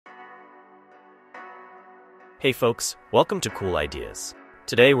Hey folks, welcome to Cool Ideas.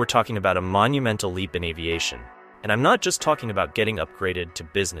 Today we're talking about a monumental leap in aviation. And I'm not just talking about getting upgraded to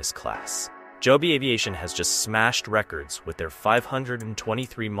business class. Joby Aviation has just smashed records with their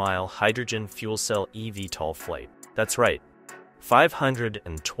 523-mile hydrogen fuel cell eVTOL flight. That's right,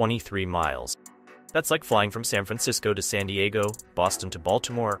 523 miles. That's like flying from San Francisco to San Diego, Boston to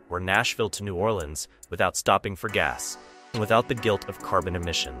Baltimore, or Nashville to New Orleans without stopping for gas, and without the guilt of carbon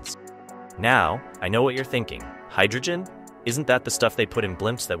emissions. Now, I know what you're thinking. Hydrogen? Isn't that the stuff they put in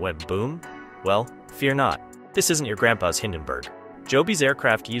blimps that went boom? Well, fear not. This isn't your grandpa's Hindenburg. Joby's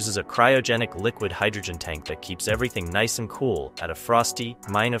aircraft uses a cryogenic liquid hydrogen tank that keeps everything nice and cool at a frosty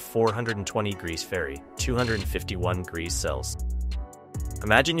 -420 degrees Fahrenheit, 251 degrees Celsius.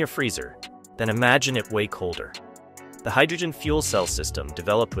 Imagine your freezer, then imagine it way colder. The hydrogen fuel cell system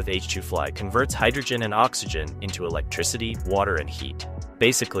developed with H2Fly converts hydrogen and oxygen into electricity, water, and heat.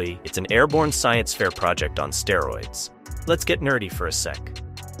 Basically, it's an airborne science fair project on steroids. Let's get nerdy for a sec.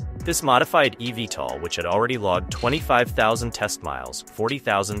 This modified eVTOL, which had already logged 25,000 test miles,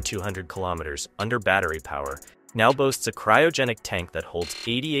 40,200 kilometers under battery power, now boasts a cryogenic tank that holds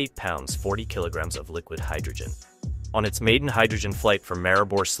 88 pounds, 40 kilograms of liquid hydrogen. On its maiden hydrogen flight from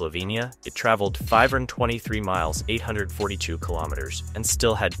Maribor, Slovenia, it traveled 523 miles, 842 kilometers, and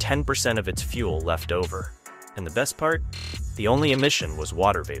still had 10% of its fuel left over. And the best part? The only emission was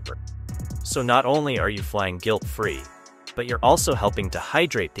water vapor. So not only are you flying guilt-free, but you're also helping to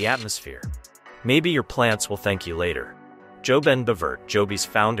hydrate the atmosphere. Maybe your plants will thank you later. JoeBen Bevirt, Joby's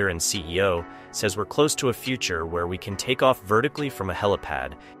founder and CEO, says we're close to a future where we can take off vertically from a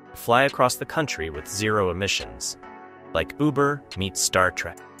helipad, fly across the country with zero emissions. Like Uber meets Star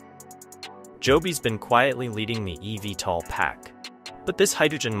Trek. Joby's been quietly leading the eVTOL pack. But this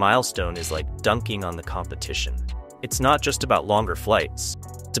hydrogen milestone is like dunking on the competition. It's not just about longer flights.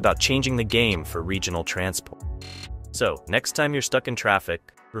 It's about changing the game for regional transport. So, next time you're stuck in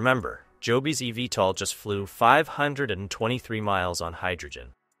traffic, remember, Joby's eVTOL just flew 523 miles on hydrogen.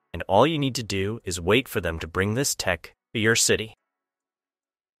 And all you need to do is wait for them to bring this tech to your city.